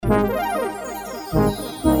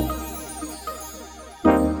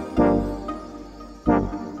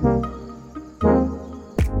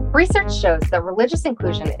Research shows that religious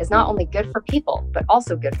inclusion is not only good for people, but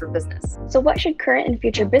also good for business. So what should current and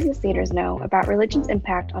future business leaders know about religion's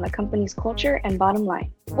impact on a company's culture and bottom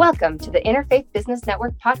line? Welcome to the Interfaith Business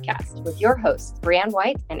Network podcast with your hosts, Brianne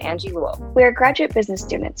White and Angie Luo. We are graduate business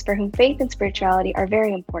students for whom faith and spirituality are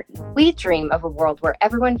very important. We dream of a world where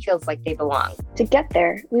everyone feels like they belong. To get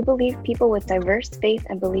there, we believe people with diverse faith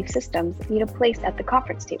and belief systems need a place at the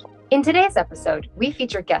conference table. In today's episode, we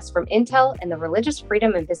feature guests from Intel and the Religious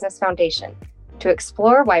Freedom and Business Foundation to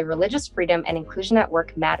explore why religious freedom and inclusion at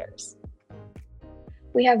work matters.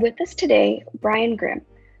 We have with us today Brian Grimm,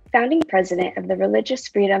 founding president of the Religious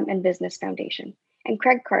Freedom and Business Foundation, and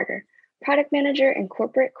Craig Carter, product manager and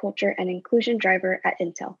corporate culture and inclusion driver at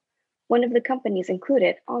Intel, one of the companies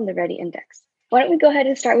included on the Ready Index. Why don't we go ahead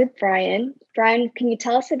and start with Brian? Brian, can you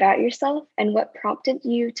tell us about yourself and what prompted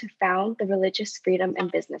you to found the Religious Freedom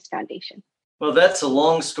and Business Foundation? Well, that's a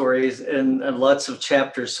long story and lots of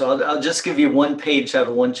chapters. So I'll just give you one page out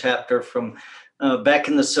of one chapter from back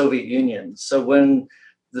in the Soviet Union. So when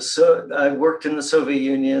I worked in the Soviet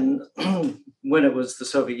Union, when it was the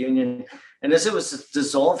Soviet Union, and as it was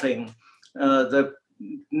dissolving, the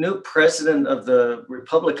new president of the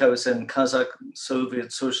republic I was in, Kazakh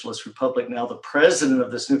Soviet Socialist Republic, now the president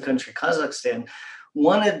of this new country, Kazakhstan,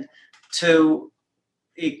 wanted to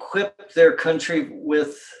equip their country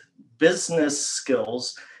with business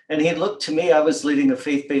skills. And he looked to me, I was leading a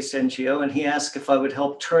faith-based NGO, and he asked if I would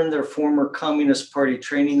help turn their former Communist Party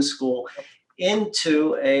training school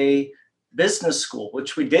into a business school,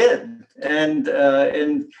 which we did. And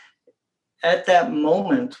at that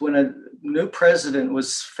moment, when a new president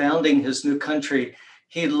was founding his new country,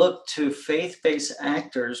 he looked to faith-based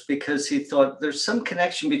actors because he thought there's some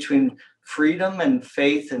connection between freedom and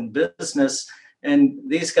faith and business, and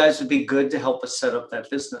these guys would be good to help us set up that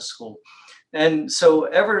business school. And so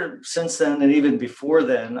ever since then, and even before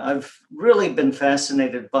then, I've really been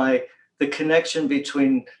fascinated by the connection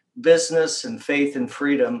between business and faith and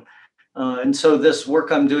freedom. And so this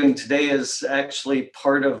work I'm doing today is actually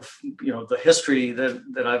part of, the history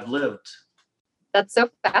that I've lived. That's so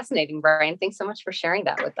fascinating, Brian. Thanks so much for sharing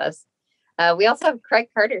that with us. We also have Craig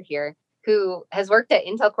Carter here, who has worked at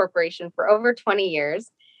Intel Corporation for over 20 years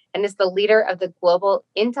and is the leader of the global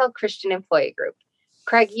Intel Christian Employee Group.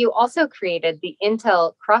 Craig, you also created the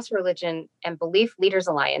Intel Cross-Religion and Belief Leaders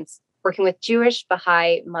Alliance, working with Jewish,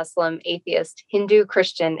 Baha'i, Muslim, atheist, Hindu,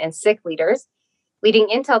 Christian, and Sikh leaders, leading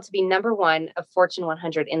Intel to be number one of Fortune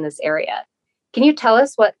 100 in this area. Can you tell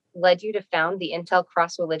us what led you to found the Intel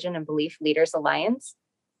Cross-Religion and Belief Leaders Alliance?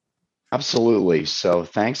 Absolutely. So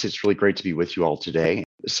thanks. It's really great to be with you all today.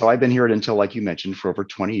 So I've been here at Intel, like you mentioned, for over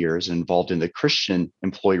 20 years, involved in the Christian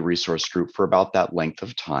Employee Resource Group for about that length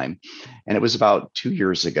of time. And it was about 2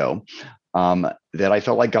 years ago that I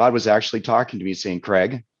felt like God was actually talking to me saying,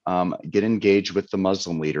 Craig, get engaged with the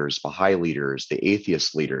Muslim leaders, Baha'i leaders, the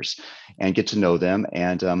atheist leaders, and get to know them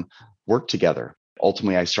and work together.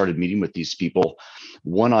 Ultimately, I started meeting with these people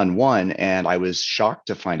one-on-one, and I was shocked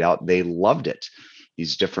to find out they loved it.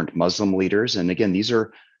 These different Muslim leaders. And again, these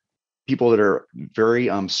are people that are very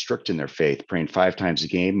strict in their faith, praying 5 times a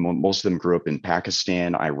day. Most of them grew up in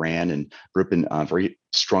Pakistan, Iran, and grew up in very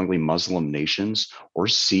strongly Muslim nations, or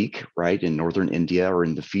Sikh, right, in northern India or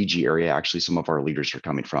in the Fiji area. Actually, some of our leaders are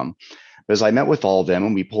coming from. But as I met with all of them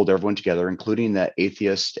and we pulled everyone together, including the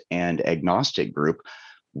atheist and agnostic group,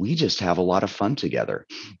 we just have a lot of fun together.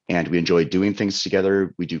 And we enjoy doing things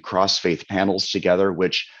together. We do cross-faith panels together,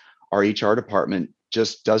 which our HR department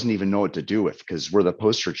just doesn't even know what to do with because we're the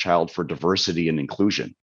poster child for diversity and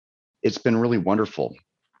inclusion. It's been really wonderful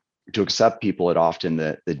to accept people at often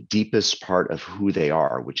the deepest part of who they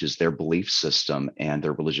are, which is their belief system and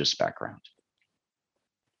their religious background.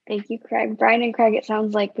 Thank you, Craig. Brian and Craig, it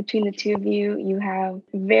sounds like between the two of you, you have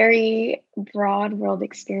very broad world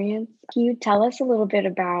experience. Can you tell us a little bit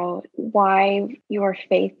about why your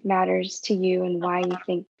faith matters to you and why you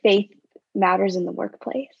think faith matters in the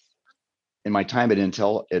workplace? In my time at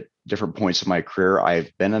Intel, at different points in my career,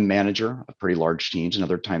 I've been a manager of pretty large teams, and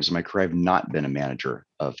other times in my career, I've not been a manager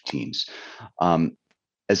of teams.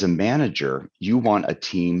 As a manager, you want a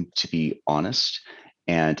team to be honest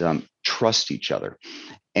and trust each other.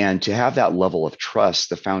 And to have that level of trust,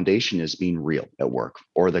 the foundation is being real at work,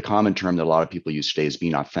 or the common term that a lot of people use today is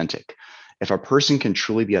being authentic. If a person can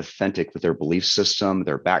truly be authentic with their belief system,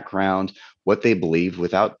 their background, what they believe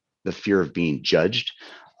without the fear of being judged,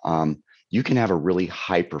 you can have a really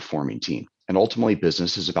high performing team. And ultimately,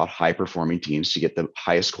 business is about high performing teams to get the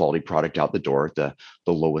highest quality product out the door at the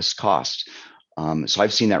lowest cost. So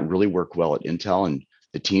I've seen that really work well at Intel, and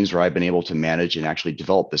the teams where I've been able to manage and actually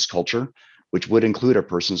develop this culture, which would include a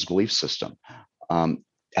person's belief system,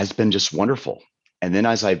 has been just wonderful. And then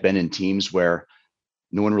as I've been in teams where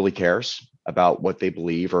no one really cares about what they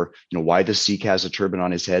believe, or why the Sikh has a turban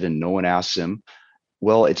on his head and no one asks him,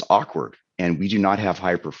 well, it's awkward. And we do not have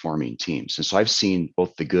high performing teams. And so I've seen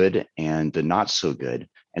both the good and the not so good.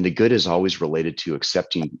 And the good is always related to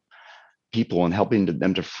accepting people and helping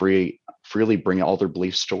them to freely bring all their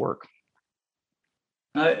beliefs to work.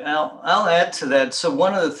 I'll add to that. So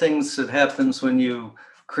one of the things that happens when you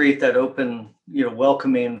create that open,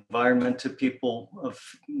 welcoming environment to people of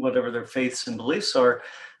whatever their faiths and beliefs are,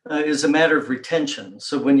 is a matter of retention.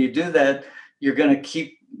 So when you do that, you're going to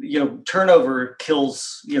keep, turnover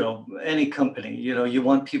kills, any company. You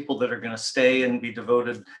want people that are going to stay and be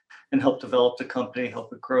devoted and help develop the company,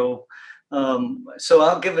 help it grow. So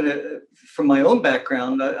I'll give it from my own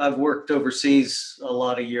background. I've worked overseas a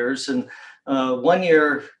lot of years, and 1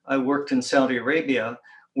 year I worked in Saudi Arabia,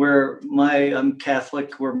 where I'm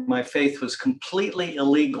Catholic, where my faith was completely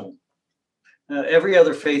illegal. Every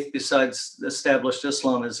other faith besides established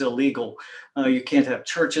Islam is illegal. You can't have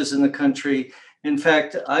churches in the country. In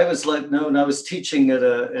fact, I was let know, I was teaching at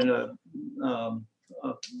a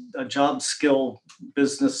job skill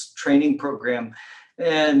business training program,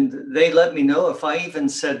 and they let me know if I even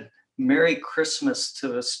said Merry Christmas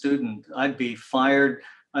to a student, I'd be fired.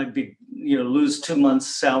 I'd be, lose 2 months'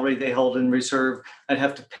 salary they held in reserve. I'd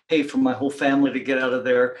have to pay for my whole family to get out of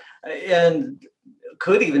there, and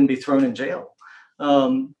could even be thrown in jail.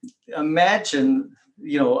 Imagine,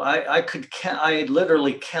 I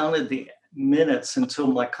literally counted the minutes until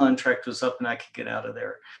my contract was up and I could get out of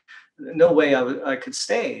there. No way I could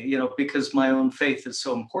stay, because my own faith is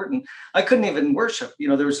so important. I couldn't even worship.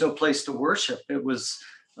 There was no place to worship. It was,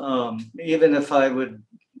 even if I would,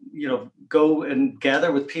 go and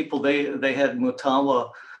gather with people, they had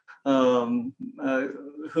mutawa,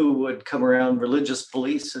 who would come around, religious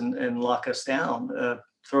police, and lock us down,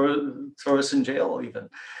 throw us in jail even.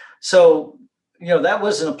 So, that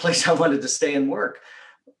wasn't a place I wanted to stay and work.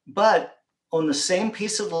 But on the same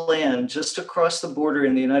piece of land, just across the border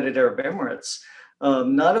in the United Arab Emirates,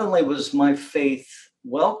 not only was my faith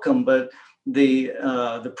welcome, but the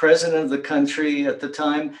president of the country at the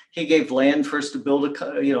time, he gave land for us to build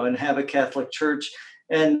and have a Catholic church.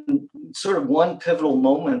 And sort of one pivotal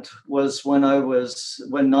moment was when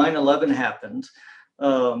 9/11 happened.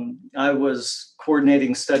 I was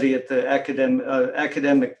coordinating study at the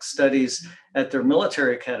academic studies at their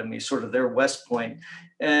military academy, sort of their West Point.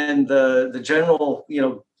 And the general,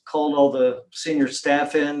 called all the senior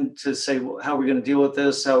staff in to say, how are we going to deal with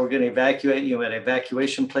this? How are we going to evacuate? We had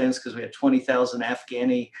evacuation plans because we had 20,000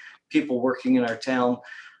 Afghani people working in our town.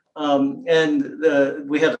 And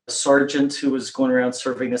we had a sergeant who was going around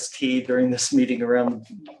serving us tea during this meeting around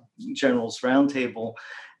the general's roundtable.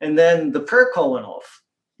 And then the prayer call went off.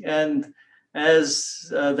 And as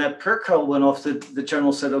that prayer call went off, the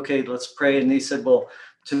general said, okay, let's pray. And he said, well,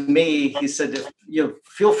 to me, he said,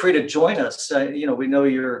 feel free to join us. We know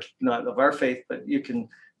you're not of our faith, but you can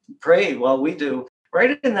pray while we do.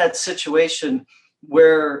 Right in that situation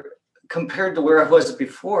where, compared to where I was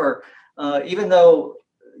before, even though,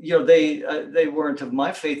 they weren't of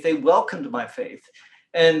my faith, they welcomed my faith.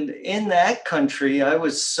 And in that country, I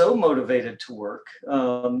was so motivated to work.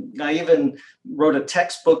 I even wrote a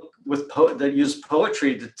textbook that used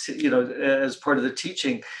poetry as part of the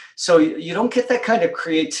teaching. So you don't get that kind of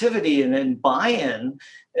creativity and buy-in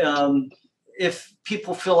if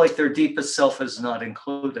people feel like their deepest self is not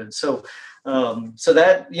included. So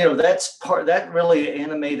that really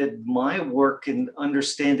animated my work in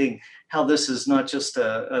understanding how this is not just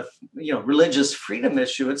a religious freedom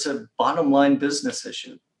issue, it's a bottom line business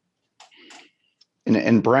issue.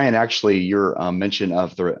 And Brian, actually, your mention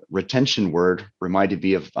of the retention word reminded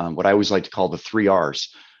me of what I always like to call the 3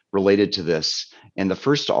 R's related to this. And the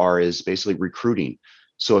first R is basically recruiting.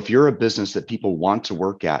 So if you're a business that people want to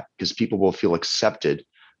work at, because people will feel accepted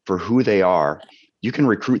for who they are, you can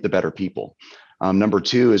recruit the better people. Number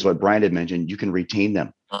 2 is what Brian had mentioned, you can retain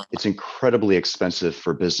them. It's incredibly expensive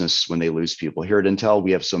for business when they lose people. Here at Intel,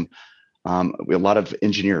 we have a lot of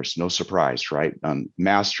engineers, no surprise, right?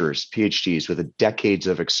 Masters, PhDs with decades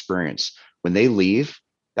of experience. When they leave,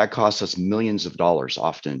 that costs us millions of dollars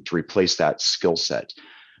often to replace that skill set.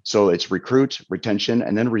 So it's recruit, retention,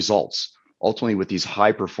 and then results. Ultimately, with these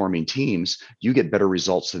high performing teams, you get better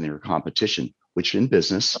results than your competition, which in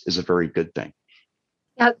business is a very good thing.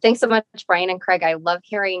 Yeah, thanks so much, Brian and Craig. I love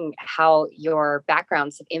hearing how your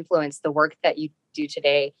backgrounds have influenced the work that you do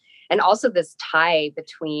today. And also this tie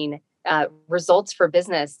between results for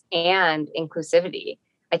business and inclusivity.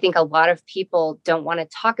 I think a lot of people don't want to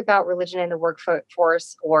talk about religion in the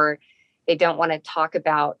workforce, or they don't want to talk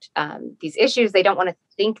about these issues. They don't want to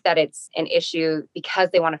think that it's an issue because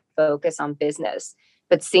they want to focus on business.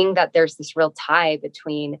 But seeing that there's this real tie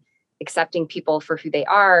between accepting people for who they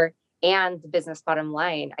are and the business bottom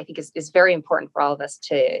line, I think is very important for all of us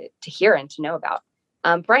to hear and to know about.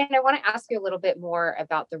 Brian, I want to ask you a little bit more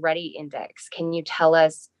about the Ready Index. Can you tell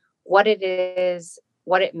us what it is,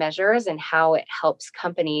 what it measures, and how it helps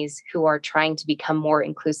companies who are trying to become more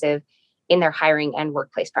inclusive in their hiring and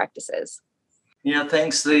workplace practices? Yeah,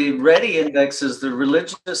 thanks. The Ready Index is the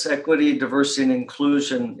Religious Equity, Diversity, and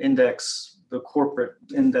Inclusion Index, the corporate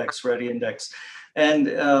index, Ready Index. And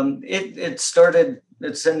it's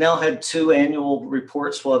now had 2 annual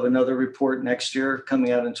reports. We'll have another report next year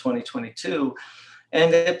coming out in 2022.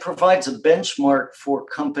 And it provides a benchmark for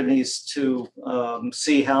companies to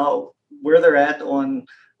see where they're at on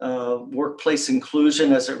workplace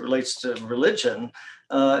inclusion as it relates to religion,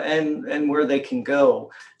 and where they can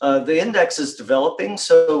go. The index is developing,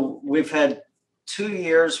 so we've had 2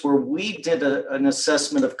 years where we did an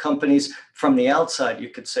assessment of companies from the outside, you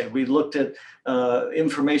could say. We looked at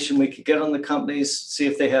information we could get on the companies, see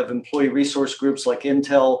if they have employee resource groups like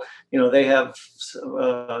Intel. They have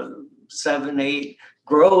 7, 8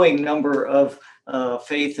 growing number of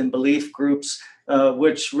faith and belief groups,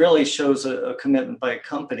 which really shows a commitment by a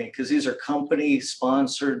company, because these are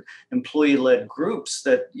company-sponsored, employee-led groups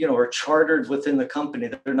that are chartered within the company.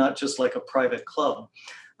 They're not just like a private club.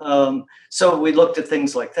 So we looked at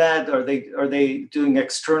things like that. Are they doing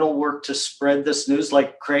external work to spread this news,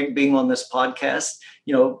 like Craig being on this podcast?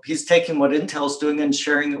 He's taking what Intel's doing and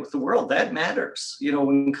sharing it with the world. That matters.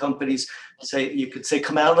 When companies say, you could say,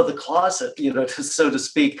 come out of the closet, so to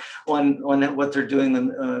speak, on what they're doing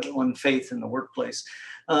on faith in the workplace.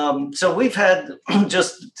 So we've had,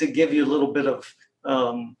 just to give you a little bit of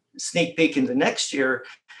sneak peek into next year,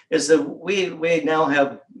 is that we now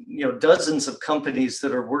have dozens of companies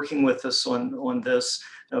that are working with us on this.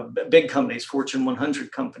 Big companies, Fortune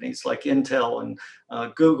 100 companies like Intel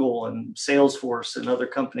and Google and Salesforce and other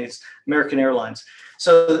companies, American Airlines.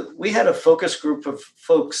 So we had a focus group of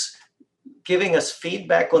folks giving us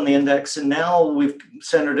feedback on the index, and now we've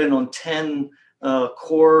centered in on 10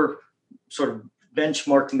 core sort of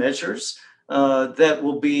benchmark measures that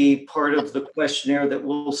will be part of the questionnaire that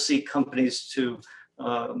we'll see companies to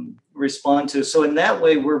respond to. So in that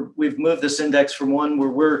way, we've moved this index from one where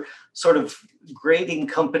we're sort of grading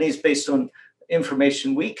companies based on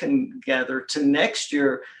information we can gather, to next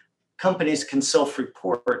year, companies can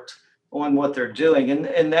self-report on what they're doing.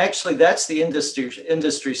 And actually, that's the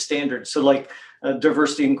industry standard. So like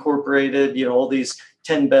Diversity Incorporated, all these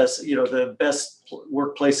 10 best, the best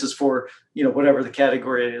workplaces for, whatever the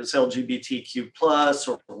category is, LGBTQ plus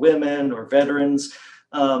or women or veterans.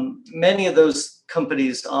 Many of those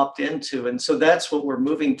companies opt into. And so that's what we're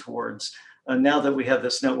moving towards now that we have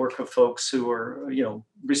this network of folks who are,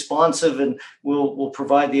 responsive and will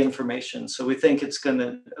provide the information. So we think it's going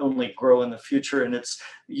to only grow in the future in its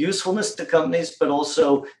usefulness to companies, but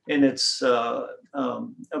also in its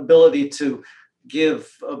ability to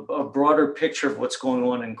give a broader picture of what's going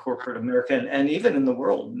on in corporate America and even in the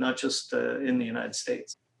world, not just in the United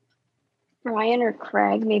States. Ryan or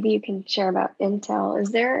Craig, maybe you can share about Intel.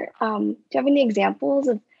 Is there, do you have any examples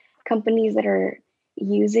of companies that are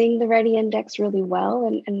using the Ready Index really well,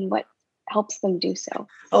 and what helps them do so?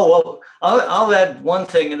 Oh, well, I'll add one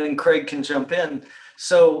thing and then Craig can jump in.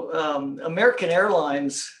 So American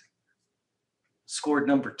Airlines scored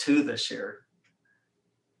number 2 this year.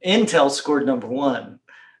 Intel scored number 1.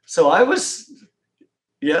 So I was,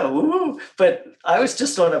 but I was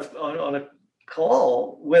just on a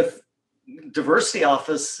call with diversity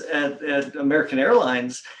office at American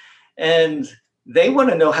Airlines, and they want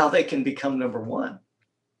to know how they can become number 1.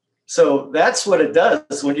 So that's what it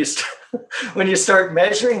does when you start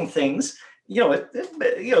measuring things.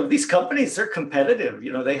 These companies, they're competitive.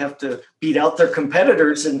 They have to beat out their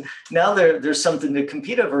competitors, and now there's something to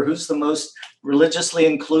compete over. Who's the most religiously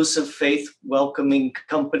inclusive, faith welcoming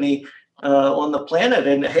company on the planet?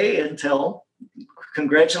 And hey, Intel,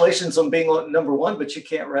 congratulations on being number 1, but you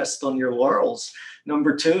can't rest on your laurels.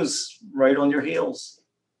 Number 2's right on your heels.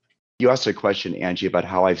 You asked a question, Angie, about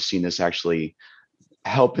how I've seen this actually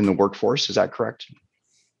help in the workforce. Is that correct?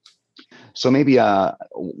 So maybe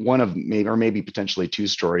maybe potentially 2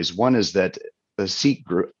 stories. One is that the SEEK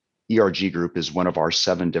group, ERG group, is one of our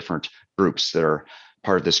 7 different groups that are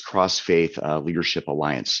part of this cross-faith leadership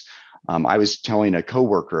alliance. I was telling a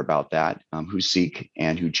coworker about that, who's Sikh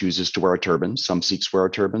and who chooses to wear a turban. Some Sikhs wear a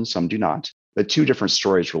turban, some do not. But two different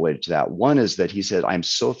stories related to that. One is that he said, I'm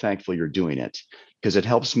so thankful you're doing it because it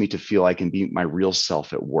helps me to feel I can be my real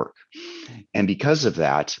self at work. And because of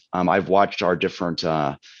that, I've watched our different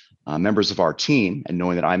members of our team, and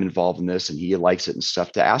knowing that I'm involved in this and he likes it and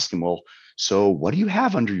stuff, to ask him, well, so what do you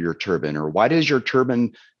have under your turban? Or why does your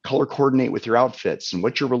turban color coordinate with your outfits? And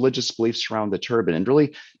what's your religious beliefs around the turban? And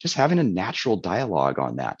really just having a natural dialogue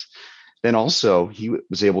on that. Then also, he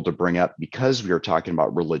was able to bring up, because we were talking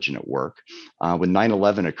about religion at work, when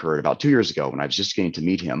 9/11 occurred about 2 years ago, when I was just getting to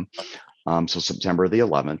meet him, so September the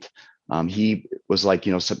 11th, he was like,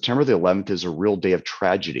 September the 11th is a real day of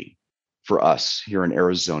tragedy for us here in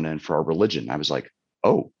Arizona and for our religion. I was like,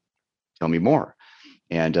 oh, tell me more.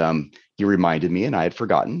 And he reminded me, and I had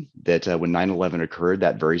forgotten, that when 9/11 occurred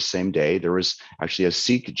that very same day, there was actually a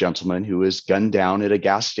Sikh gentleman who was gunned down at a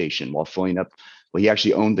gas station while filling up. Well, he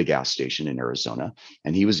actually owned the gas station in Arizona,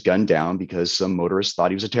 and he was gunned down because some motorist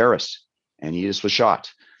thought he was a terrorist, and he just was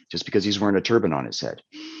shot just because he's wearing a turban on his head.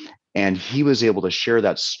 And he was able to share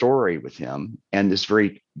that story with him, and this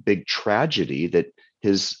very big tragedy that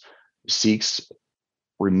his Sikhs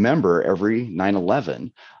remember every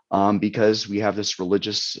 9/11, because we have this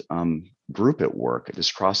religious group at work,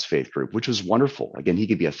 this cross faith group, which was wonderful. Again, he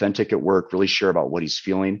could be authentic at work, really share about what he's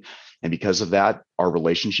feeling. And because of that, our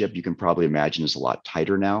relationship, you can probably imagine, is a lot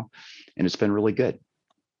tighter now. And it's been really good.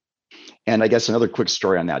 And I guess another quick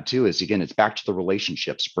story on that too is, again, it's back to the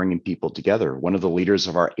relationships, bringing people together. One of the leaders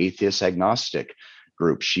of our atheist agnostic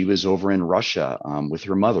group, she was over in Russia with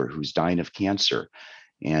her mother who's dying of cancer.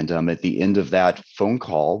 And at the end of that phone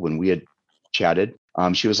call, when we had chatted,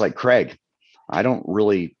 she was like, Craig, I don't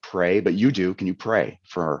really pray, but you do. Can you pray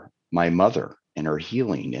for my mother and her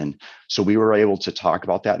healing? And so we were able to talk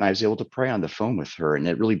about that, and I was able to pray on the phone with her, and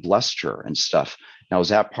it really blessed her and stuff. Now, is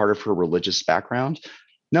that part of her religious background?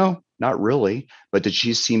 No, not really. But did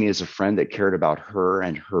she see me as a friend that cared about her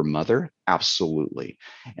and her mother? Absolutely.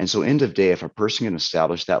 And so end of day, if a person can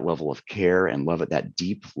establish that level of care and love at that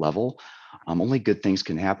deep level, only good things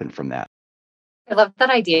can happen from that. I love that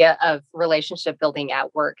idea of relationship building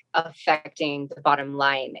at work affecting the bottom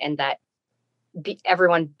line, and that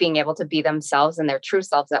everyone being able to be themselves and their true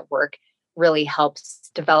selves at work really helps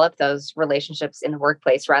develop those relationships in the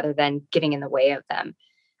workplace rather than getting in the way of them.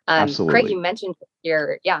 Absolutely. Craig, you mentioned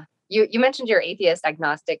you mentioned your atheist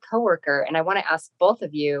agnostic coworker, and I want to ask both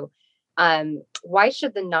of you, why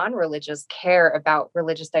should the non-religious care about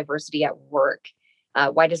religious diversity at work?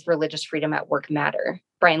 Why does religious freedom at work matter?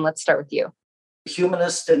 Brian, let's start with you.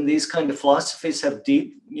 Humanists and these kind of philosophies have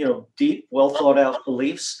deep, well thought out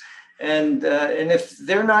beliefs. And if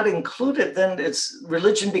they're not included, then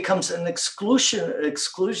religion becomes an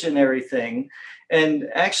exclusionary thing. And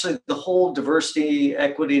actually, the whole diversity,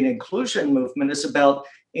 equity, and inclusion movement is about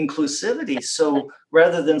inclusivity. So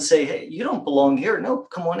rather than say, "Hey, you don't belong here," no,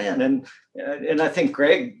 come on in. And I think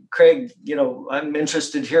Craig, I'm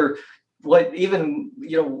interested here. What even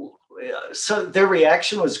so their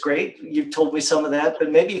reaction was great. You've told me some of that,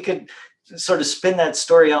 but maybe you could sort of spin that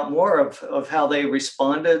story out more of how they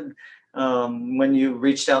responded when you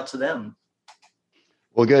reached out to them.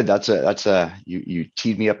 Well, good. You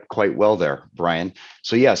teed me up quite well there, Brian.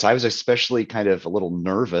 So yes, I was especially kind of a little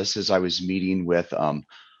nervous as I was meeting with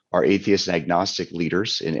our atheist and agnostic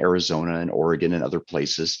leaders in Arizona and Oregon and other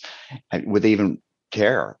places. Would they even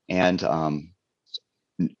care? And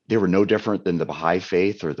they were no different than the Baha'i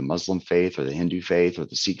faith or the Muslim faith or the Hindu faith or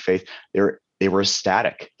the Sikh faith. They were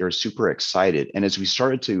ecstatic. They were super excited. And as we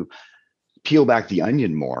started to peel back the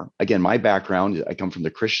onion more, again, my background, I come from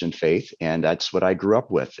the Christian faith, and that's what I grew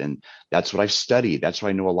up with. And that's what I've studied. That's what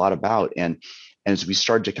I know a lot about. And as we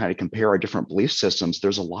started to kind of compare our different belief systems,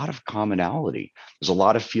 there's a lot of commonality. There's a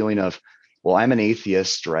lot of feeling of, well, I'm an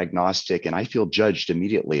atheist or agnostic, and I feel judged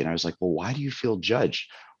immediately. And I was like, well, why do you feel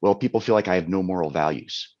judged? Well, people feel like I have no moral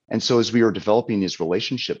values. And so as we were developing these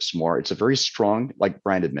relationships more, it's a very strong, like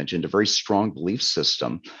Brian had mentioned, a very strong belief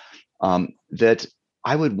system that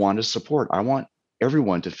I would want to support. I want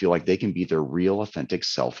everyone to feel like they can be their real, authentic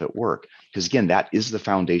self at work. Because again, that is the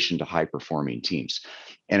foundation to high performing teams.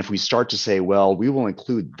 And if we start to say, well, we will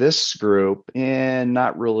include this group and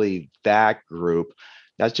not really that group,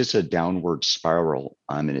 that's just a downward spiral.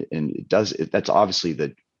 That's obviously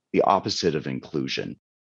the opposite of inclusion.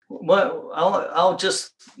 Well, I'll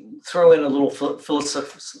just throw in a little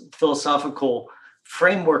philosophical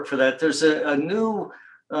framework for that. There's a new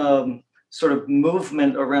sort of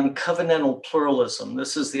movement around covenantal pluralism.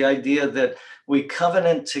 This is the idea that we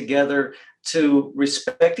covenant together to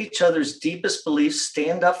respect each other's deepest beliefs,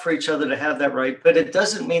 stand up for each other to have that right. But it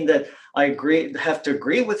doesn't mean that I have to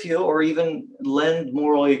agree with you or even lend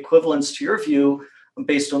moral equivalence to your view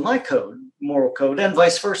based on my code. moral code, and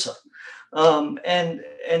vice versa. And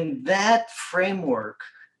that framework,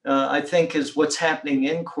 I think, is what's happening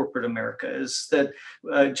in corporate America. Is that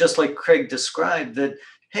just like Craig described, that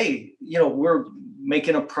hey, we're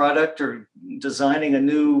making a product or designing a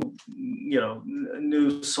new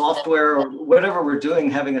software or whatever we're doing,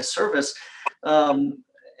 having a service,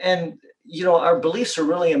 and our beliefs are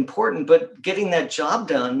really important, but getting that job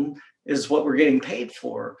done is what we're getting paid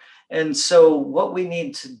for. And so what we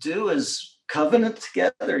need to do is covenant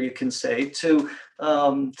together, you can say, to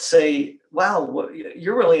say, wow,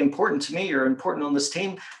 you're really important to me. You're important on this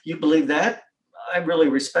team. You believe that. I really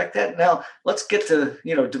respect that. Now let's get to,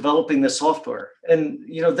 developing the software. And,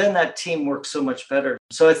 then that team works so much better.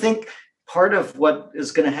 So I think part of what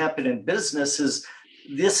is going to happen in business is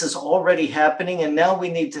this is already happening. And now we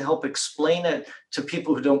need to help explain it to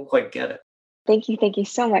people who don't quite get it. Thank you. Thank you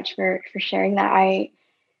so much for sharing that.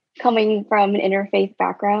 Coming from an interfaith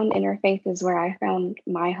background, interfaith is where I found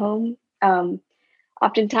my home.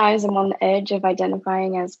 Oftentimes I'm on the edge of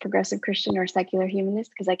identifying as progressive Christian or secular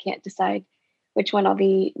humanist because I can't decide which one I'll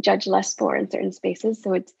be judged less for in certain spaces.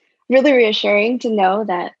 So it's really reassuring to know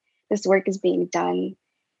that this work is being done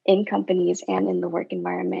in companies and in the work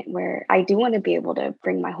environment where I do want to be able to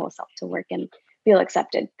bring my whole self to work and feel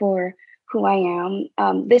accepted for who I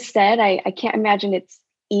am. This said, I can't imagine it's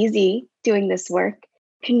easy doing this work.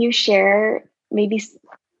 Can you share maybe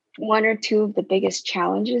one or two of the biggest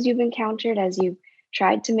challenges you've encountered as you've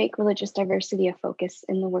tried to make religious diversity a focus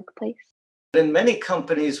in the workplace? In many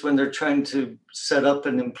companies, when they're trying to set up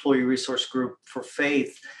an employee resource group for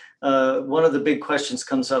faith, one of the big questions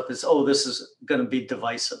comes up is, oh, this is going to be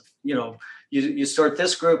divisive. You start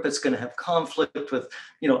this group, it's going to have conflict with,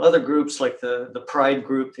 other groups like the Pride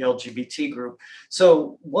group, the LGBT group.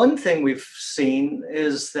 So one thing we've seen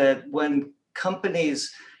is that when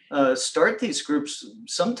companies start these groups,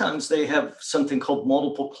 sometimes they have something called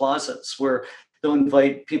multiple closets where they'll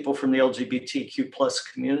invite people from the LGBTQ plus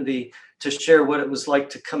community to share what it was like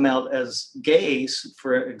to come out as gays,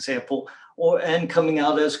 for example, and coming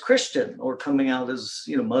out as Christian or coming out as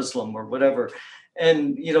Muslim or whatever.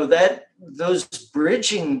 And that those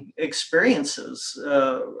bridging experiences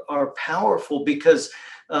are powerful because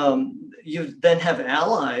you then have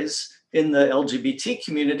allies in the LGBT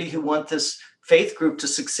community who want this faith group to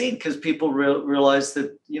succeed because people realize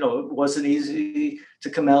that it wasn't easy to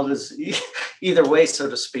come out as either way, so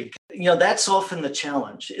to speak. That's often the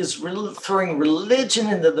challenge: is throwing religion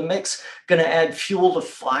into the mix going to add fuel to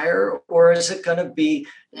fire, or is it going to be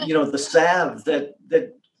the salve that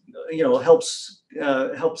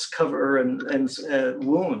helps cover and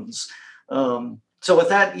wounds? So with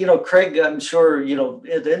that, Craig, I'm sure at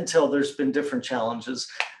Intel there's been different challenges,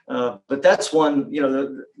 but that's one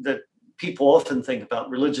that people often think about.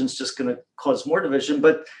 Religion's just going to cause more division,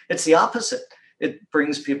 but it's the opposite. It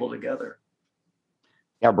brings people together.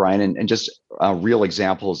 Yeah, Brian, and just real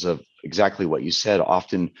examples of exactly what you said.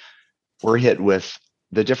 Often we're hit with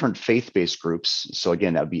the different faith-based groups. So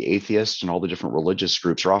again, that would be atheists, and all the different religious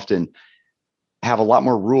groups are often have a lot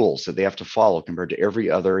more rules that they have to follow compared to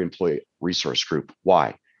every other employee resource group.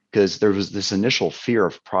 Why? Because there was this initial fear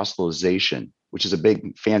of proselytization, which is a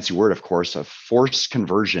big fancy word, of course, of forced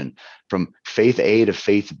conversion from faith A to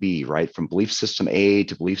faith B, right? From belief system A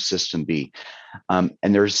to belief system B. And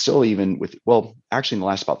there's still actually in the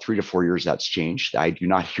last about 3 to 4 years, that's changed. I do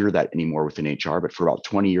not hear that anymore within HR, but for about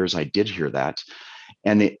 20 years, I did hear that.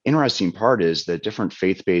 And the interesting part is that different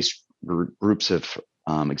faith-based groups have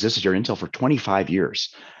existed here at Intel for 25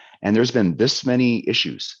 years. And there's been this many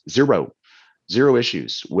issues, zero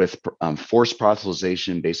issues with forced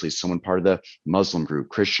proselytization. Basically, someone part of the Muslim group,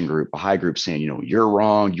 Christian group, Baha'i group saying, you're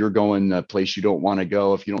wrong, you're going a place you don't want to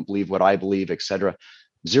go if you don't believe what I believe, etc.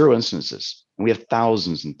 Zero instances. And we have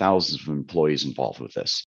thousands and thousands of employees involved with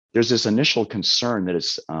this. There's this initial concern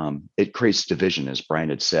that it creates division, as Brian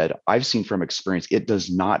had said. I've seen from experience, it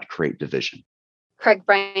does not create division. Craig,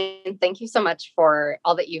 Brian, thank you so much for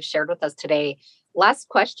all that you've shared with us today. Last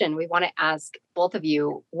question, we want to ask both of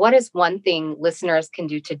you, what is one thing listeners can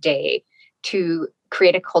do today to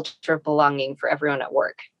create a culture of belonging for everyone at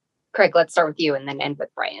work? Craig, let's start with you and then end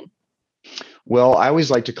with Brian. Well, I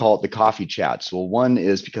always like to call it the coffee chats. Well, one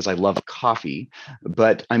is because I love coffee,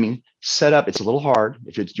 but set up, it's a little hard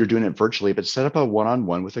if you're doing it virtually, but set up a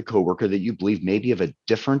one-on-one with a coworker that you believe maybe of a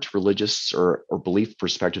different religious or belief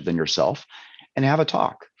perspective than yourself, and have a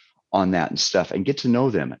talk on that and stuff and get to know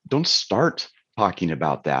them. Don't start talking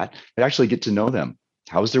about that, but actually get to know them.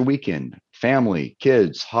 How was their weekend? family,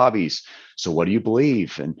 kids, hobbies. So what do you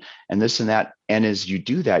believe? And this and that. And as you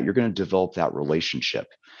do that, you're going to develop that relationship.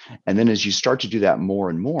 And then as you start to do that more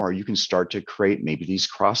and more, you can start to create maybe these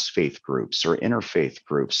cross-faith groups or interfaith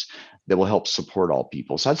groups that will help support all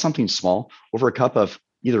people. So that's something small, over a cup of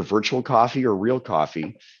either virtual coffee or real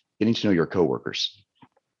coffee, getting to know your coworkers.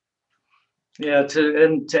 Yeah,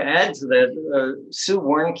 to add to that, Sue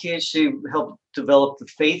Warnke, she helped develop the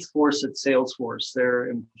Faith Force at Salesforce, their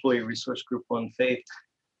employee resource group on faith.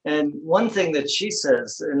 And one thing that she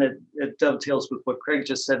says, and it dovetails with what Craig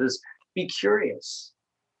just said, is be curious.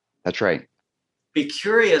 That's right. Be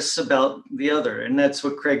curious about the other. And that's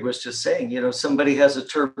what Craig was just saying. You know, somebody has a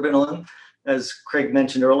turban on, as Craig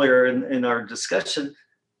mentioned earlier in our discussion.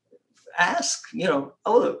 Ask, you know,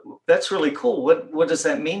 oh, that's really cool. What does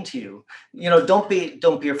that mean to you? You know, don't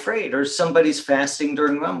be afraid. Or somebody's fasting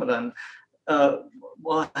during Ramadan.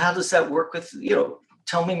 Well, how does that work with, you know,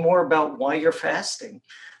 tell me more about why you're fasting.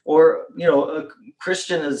 Or, you know, a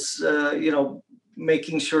Christian is, you know,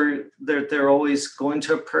 making sure that they're always going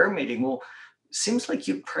to a prayer meeting. Well, it seems like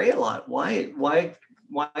you pray a lot. Why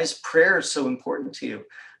is prayer so important to you?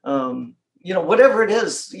 You know, whatever it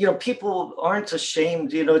is, you know, people aren't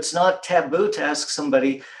ashamed. You know, it's not taboo to ask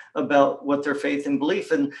somebody about what their faith and belief.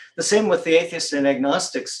 And the same with the atheists and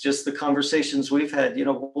agnostics, just the conversations we've had, you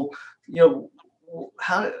know,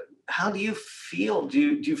 how do you feel? Do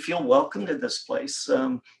you feel welcomed in this place?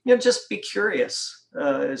 You know, just be curious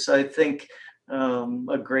is, I think,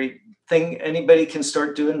 a great thing anybody can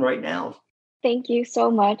start doing right now. Thank you so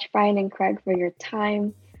much, Brian and Craig, for your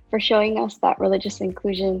time, for showing us that religious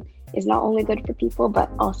inclusion is not only good for people, but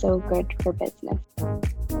also good for business.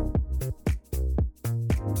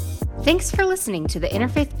 Thanks for listening to the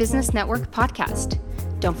Interfaith Business Network podcast.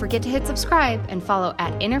 Don't forget to hit subscribe and follow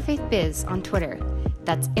at Interfaith Biz on Twitter.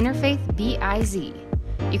 That's Interfaith BIZ.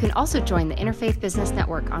 You can also join the Interfaith Business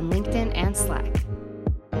Network on LinkedIn and Slack.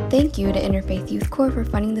 Thank you to Interfaith Youth Corps for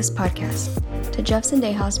funding this podcast, to Jeff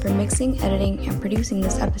Sendejas for mixing, editing, and producing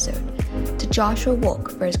this episode, to Joshua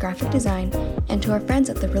Wolk for his graphic design, and to our friends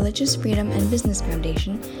at the Religious Freedom and Business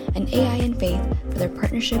Foundation and AI and Faith for their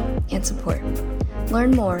partnership and support.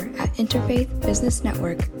 Learn more at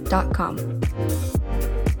interfaithbusinessnetwork.com.